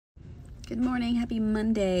Good morning. Happy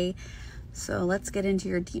Monday. So let's get into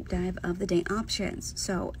your deep dive of the day options.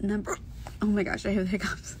 So oh my gosh, I have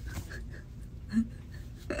hiccups.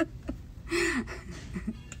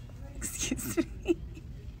 Excuse me.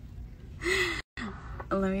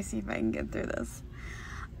 Let me see if I can get through this.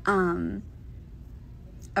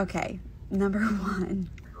 Okay, number one.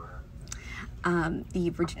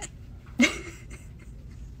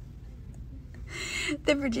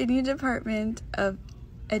 The Virginia Department of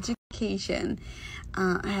Education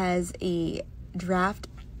has a draft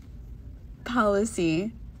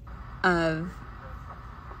policy of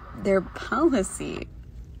their policy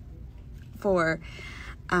for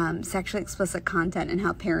sexually explicit content and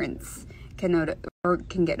how parents can get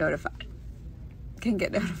notified.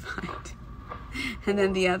 And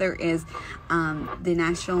then the other is the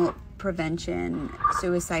National Prevention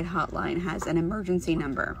Suicide Hotline has an emergency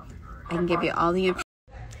number. I can give you all the information.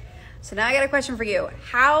 So now I got a question for you.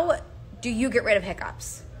 How do you get rid of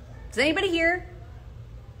hiccups? Does anybody here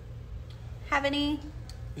have any? You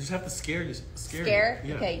just have to scare. Scare?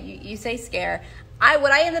 Yeah. Okay, you say scare.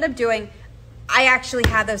 What I ended up doing, I actually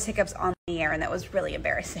had those hiccups on the air, and that was really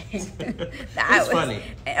embarrassing. It's funny.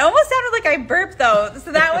 It almost sounded like I burped, though,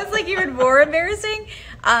 so that was like even more embarrassing.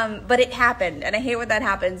 But it happened, and I hate when that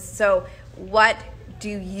happens. So what do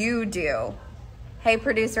you do? Hey,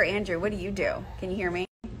 producer Andrew, what do you do? Can you hear me?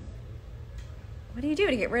 What do you do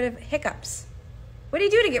to get rid of hiccups? What do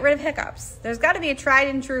you do to get rid of hiccups? There's got to be a tried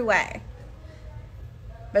and true way.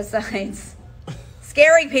 Besides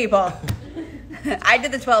scaring people. I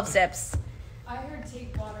did the 12 steps. I heard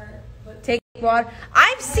take water. But Take water.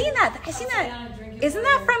 I've seen that. Isn't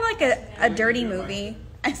that from like a dirty movie?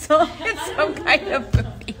 I saw it in some kind of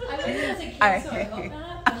movie. All right.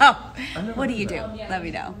 Oh, what do you do? Let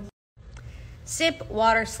me know. Sip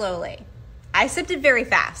water slowly. I sipped it very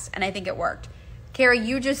fast, and I think it worked. Carrie,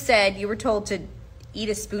 you just said you were told to eat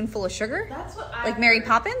a spoonful of sugar? That's what I Like Mary heard.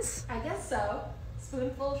 Poppins? I guess so.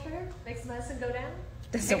 Spoonful of sugar makes medicine go down.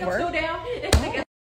 Does it Hiccups work? go down.